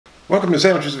Welcome to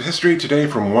Sandwiches of History. Today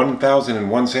from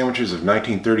 1001 Sandwiches of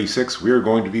 1936, we are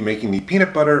going to be making the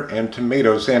peanut butter and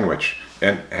tomato sandwich.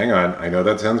 And hang on, I know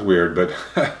that sounds weird, but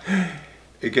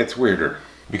it gets weirder.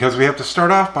 Because we have to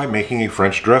start off by making a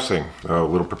French dressing. A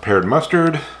little prepared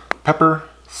mustard, pepper,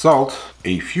 salt,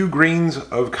 a few grains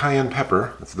of cayenne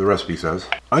pepper, that's what the recipe says,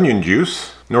 onion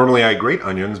juice. Normally I grate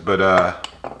onions, but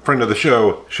friend of the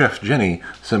show, Chef Jenny,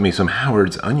 sent me some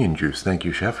Howard's onion juice. Thank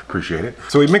you, Chef. Appreciate it.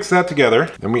 So we mix that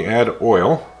together, then we add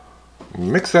oil,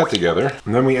 mix that together,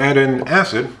 and then we add in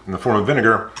acid in the form of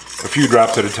vinegar, a few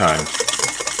drops at a time.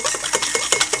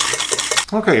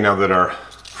 Okay, now that our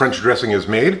French dressing is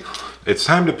made, it's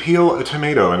time to peel a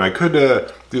tomato, and I could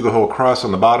do the whole cross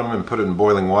on the bottom and put it in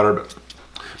boiling water,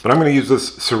 but I'm going to use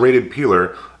this serrated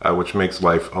peeler, which makes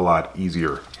life a lot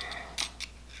easier.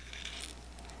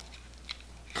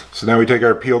 So now we take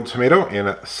our peeled tomato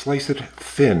and slice it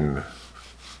thin.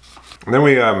 And then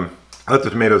we let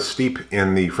the tomatoes steep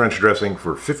in the French dressing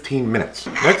for 15 minutes.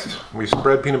 Next, we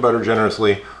spread peanut butter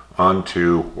generously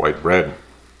onto white bread.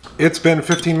 It's been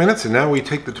 15 minutes, and now we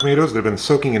take the tomatoes that have been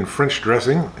soaking in French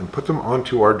dressing and put them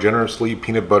onto our generously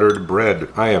peanut buttered bread.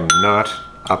 I am not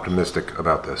optimistic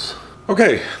about this.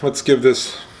 Okay, let's give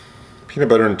this peanut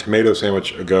butter and tomato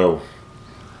sandwich a go.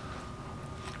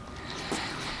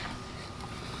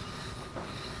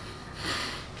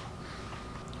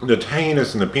 The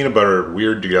tanginess and the peanut butter are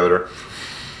weird together.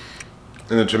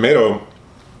 And the tomato,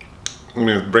 I'm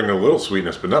going to bring a little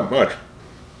sweetness, but not much.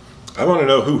 I want to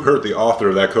know who hurt the author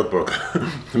of that cookbook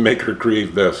to make her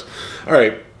create this.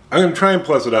 Alright, I'm going to try and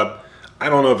plus it up. I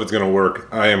don't know if it's going to work.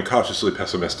 I am cautiously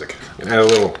pessimistic. I'm going to add a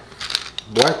little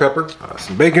black pepper,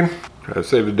 some bacon. Try to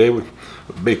save the day with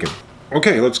bacon.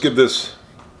 Okay, let's give this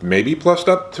maybe plussed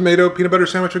up tomato peanut butter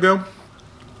sandwich a go.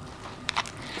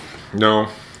 No.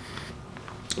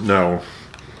 No.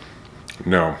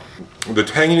 The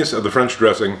tanginess of the French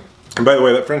dressing, and by the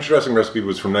way, that French dressing recipe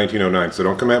was from 1909, so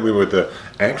don't come at me with the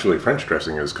actually French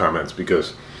dressing as comments,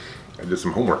 because I did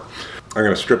some homework. I'm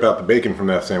going to strip out the bacon from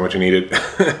that sandwich and eat it.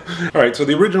 Alright, so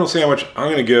the original sandwich, I'm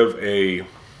going to give a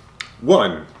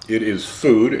 1. It is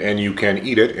food, and you can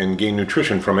eat it and gain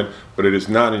nutrition from it, but it is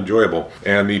not enjoyable.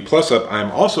 And the plus up, I'm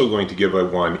also going to give a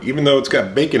 1. Even though it's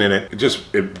got bacon in it,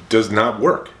 it does not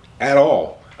work at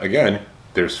all. Again,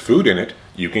 there's food in it,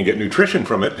 you can get nutrition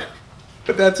from it,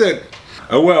 but that's it.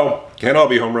 Oh well, can't all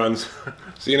be home runs.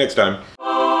 See you next time.